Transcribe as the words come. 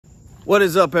What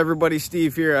is up, everybody?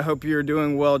 Steve here. I hope you're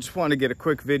doing well. Just want to get a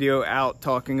quick video out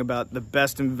talking about the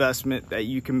best investment that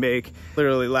you can make.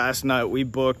 Literally last night we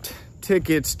booked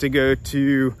tickets to go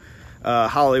to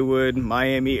Hollywood,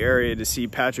 Miami area to see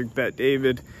Patrick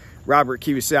Bet-David. Robert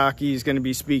Kiyosaki is going to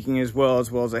be speaking as well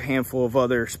as a handful of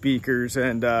other speakers.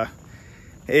 And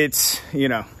it's,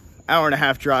 hour and a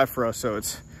half drive for us, so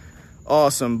it's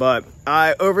awesome. But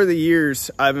over the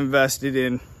years, I've invested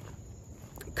in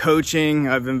coaching.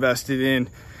 I've invested in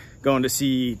going to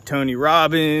see Tony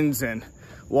Robbins and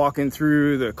walking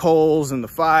through the coals and the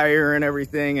fire and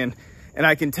everything. And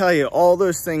I can tell you all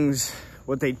those things,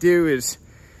 what they do is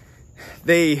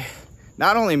they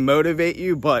not only motivate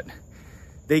you, but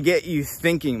they get you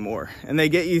thinking more, and they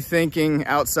get you thinking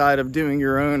outside of doing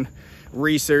your own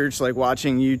research, like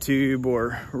watching YouTube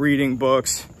or reading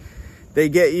books. They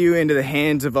get you into the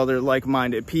hands of other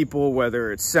like-minded people,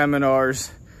 whether it's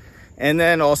seminars, and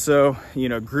then also,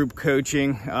 group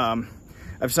coaching.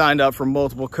 I've signed up for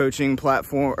multiple coaching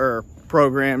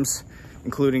programs,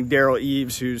 including Daryl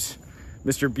Eves, who's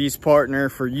Mr. Beast's partner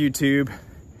for YouTube,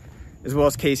 as well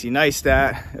as Casey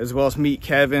Neistat, as well as Meet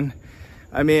Kevin.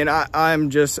 I mean,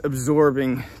 I'm just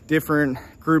absorbing different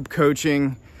group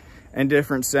coaching and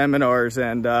different seminars.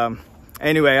 And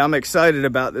anyway, I'm excited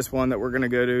about this one that we're going to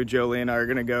go to. Jolie and I are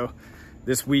going to go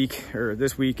this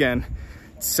weekend,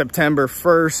 September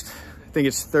 1st. I think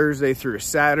it's Thursday through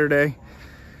Saturday.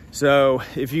 So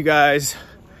if you guys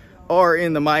are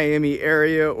in the Miami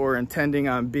area or intending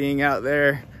on being out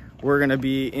there, we're going to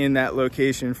be in that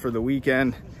location for the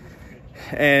weekend.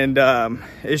 And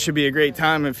it should be a great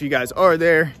time. If you guys are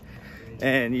there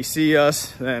and you see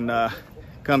us, then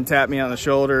come tap me on the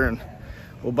shoulder and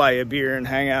we'll buy you a beer and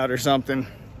hang out or something.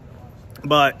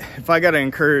 But if I got to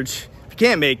encourage, if you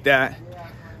can't make that,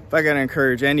 if I got to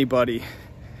encourage anybody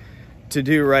to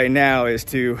do right now, is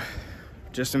to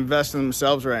just invest in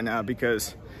themselves right now,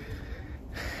 because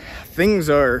things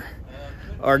are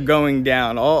going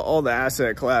down. All the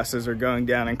asset classes are going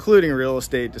down, including real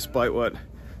estate, despite what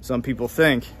some people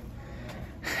think.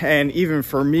 And even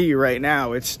for me right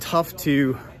now, it's tough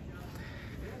to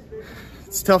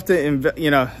invest.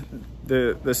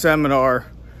 The seminar,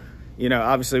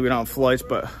 obviously we don't have flights,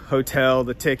 but hotel,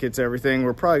 the tickets, everything,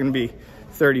 we're probably gonna be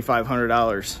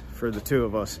 $3,500 for the two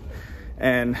of us.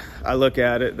 And I look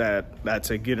at it that's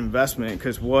a good investment,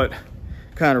 because what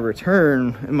kind of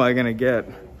return am I gonna get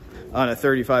on a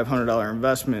 $3,500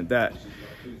 investment that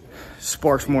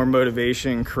sparks more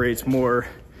motivation, creates more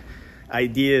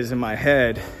ideas in my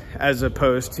head, as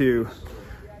opposed to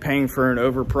paying for an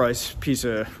overpriced piece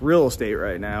of real estate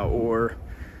right now, or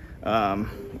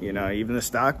even the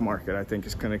stock market, I think,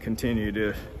 is going to continue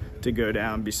to go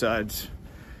down, besides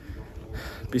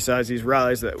these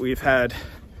rallies that we've had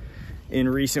in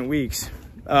recent weeks.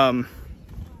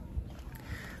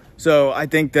 So I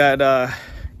think that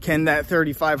can that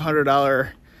 $3,500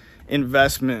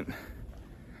 investment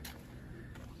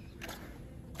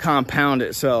compound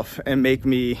itself and make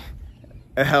me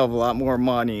a hell of a lot more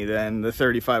money than the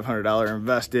 $3,500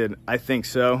 invested? I think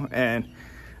so. And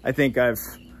I think I've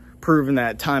proven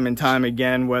that time and time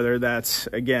again, whether that's,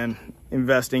 again,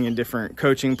 investing in different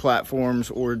coaching platforms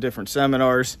or different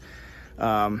seminars.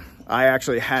 I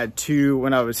actually had two,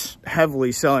 when I was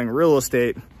heavily selling real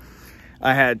estate,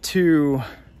 I had two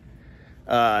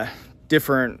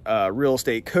different real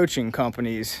estate coaching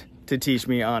companies to teach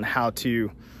me on how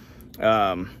to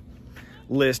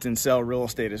list and sell real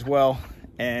estate as well.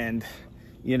 And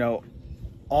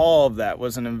all of that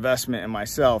was an investment in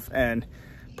myself. And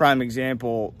prime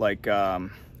example, like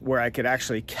where I could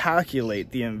actually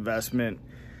calculate the investment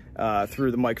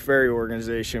through the Mike Ferry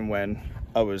organization, when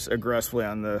I was aggressively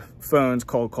on the phones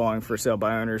cold calling for sale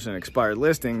by owners and expired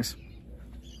listings.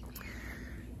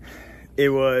 It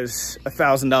was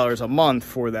 $1,000 a month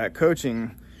for that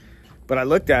coaching. But I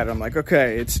looked at it, I'm like,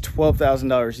 okay, it's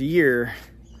 $12,000 a year.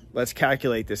 Let's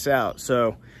calculate this out.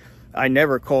 So I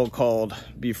never cold called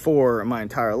before in my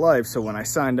entire life. So when I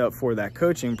signed up for that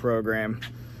coaching program,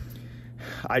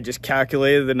 I just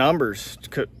calculated the numbers,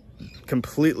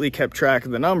 completely kept track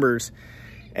of the numbers.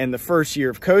 And the first year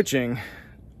of coaching,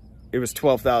 it was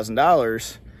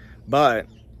 $12,000, but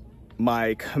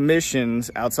my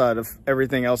commissions, outside of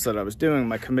everything else that I was doing,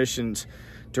 my commissions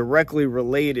directly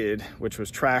related, which was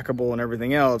trackable and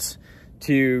everything else,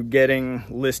 to getting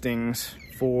listings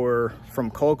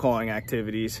from cold calling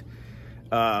activities,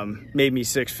 made me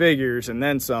six figures and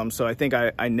then some. So I think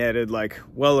I netted like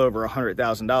well over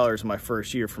 $100,000 in my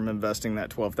first year from investing that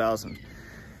 $12,000.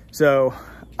 So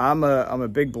I'm a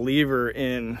big believer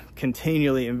in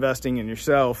continually investing in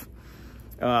yourself.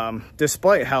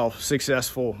 despite how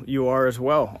successful you are as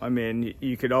well. I mean,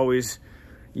 you should always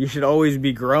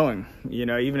be growing, you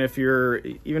know, even if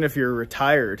you're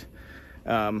retired.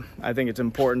 I think it's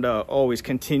important to always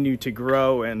continue to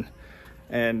grow, and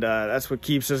that's what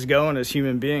keeps us going as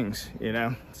human beings, you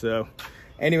know. So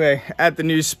anyway, at the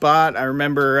new spot, I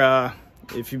remember,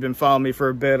 if you've been following me for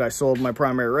a bit, I sold my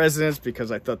primary residence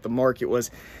because I thought the market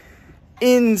was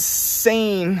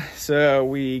insane. So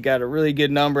we got a really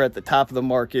good number at the top of the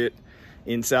market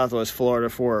in Southwest Florida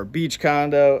for our beach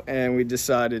condo, and we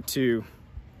decided to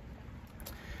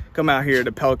come out here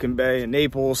to Pelican Bay in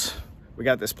Naples. We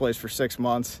got this place for 6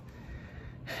 months,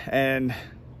 and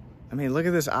I mean, look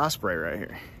at this osprey right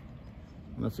here.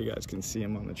 I don't know if you guys can see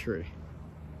him on the tree.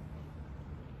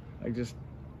 Like, just,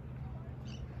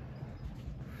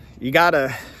 you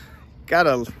gotta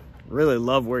really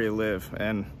love where you live,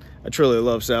 and I truly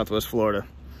love Southwest Florida.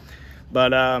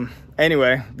 But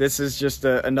anyway, this is just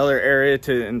another area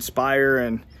to inspire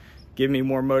and give me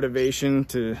more motivation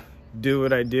to do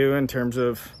what I do in terms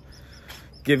of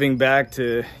giving back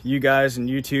to you guys and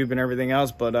YouTube and everything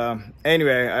else. But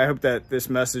anyway, I hope that this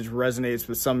message resonates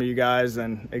with some of you guys.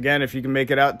 And again, if you can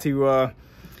make it out to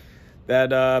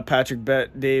that Patrick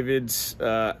Bet-David's,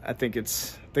 I think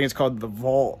it's called The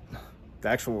Vault. The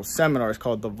actual seminar is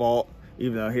called The Vault,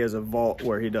 even though he has a vault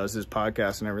where he does his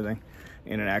podcast and everything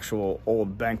in an actual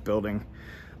old bank building.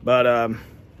 But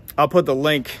I'll put the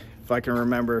link, if I can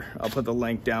remember, I'll put the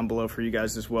link down below for you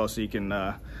guys as well, so you can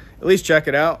at least check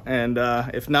it out. And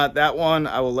if not that one,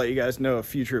 I will let you guys know of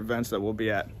future events that we'll be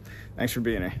at. Thanks for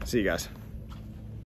being here. See you guys.